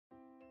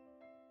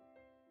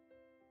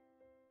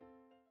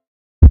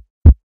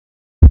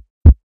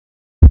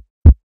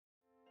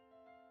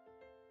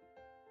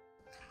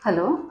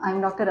Hello, I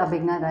am Dr.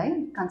 Abhijna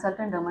Rai,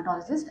 consultant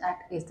dermatologist at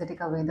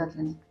Aesthetica Veda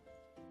clinic.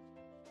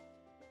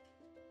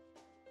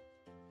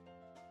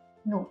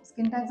 No,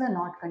 skin tags are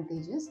not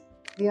contagious.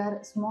 They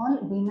are small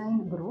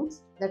benign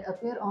growths that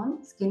appear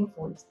on skin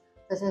folds,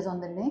 such as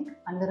on the neck,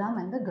 underarm,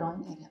 and the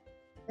groin area.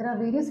 There are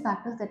various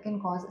factors that can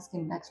cause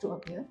skin tags to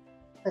appear,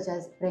 such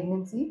as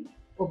pregnancy,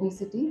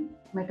 obesity,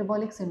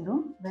 metabolic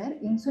syndrome, where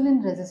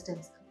insulin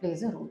resistance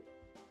plays a role.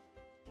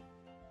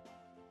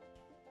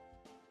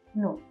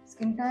 No,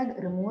 skin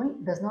tag removal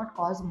does not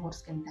cause more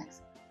skin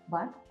tags.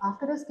 But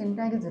after a skin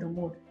tag is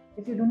removed,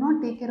 if you do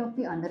not take care of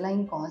the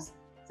underlying cause,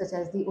 such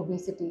as the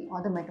obesity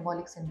or the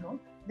metabolic syndrome,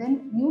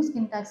 then new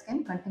skin tags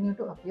can continue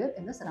to appear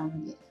in the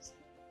surrounding areas.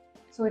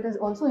 So it is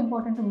also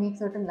important to make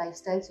certain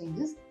lifestyle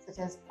changes, such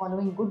as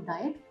following good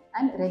diet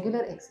and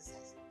regular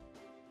exercise.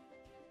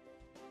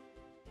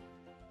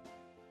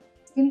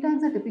 Skin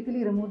tags are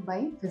typically removed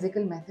by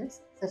physical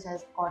methods such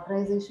as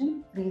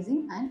cauterization,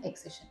 freezing, and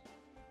excision.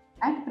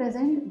 At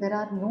present, there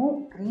are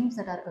no creams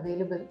that are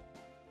available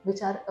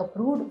which are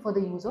approved for the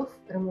use of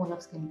removal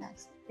of skin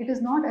tags. It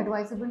is not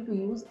advisable to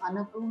use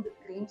unapproved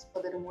creams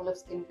for the removal of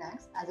skin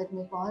tags as it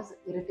may cause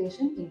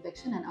irritation,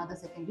 infection, and other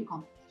secondary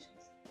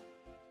complications.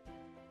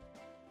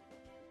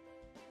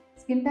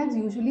 Skin tags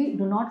usually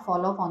do not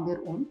fall off on their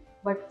own,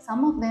 but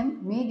some of them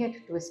may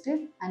get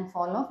twisted and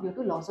fall off due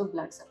to loss of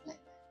blood supply.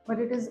 But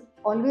it is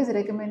always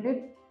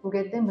recommended to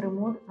get them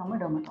removed from a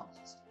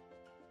dermatologist.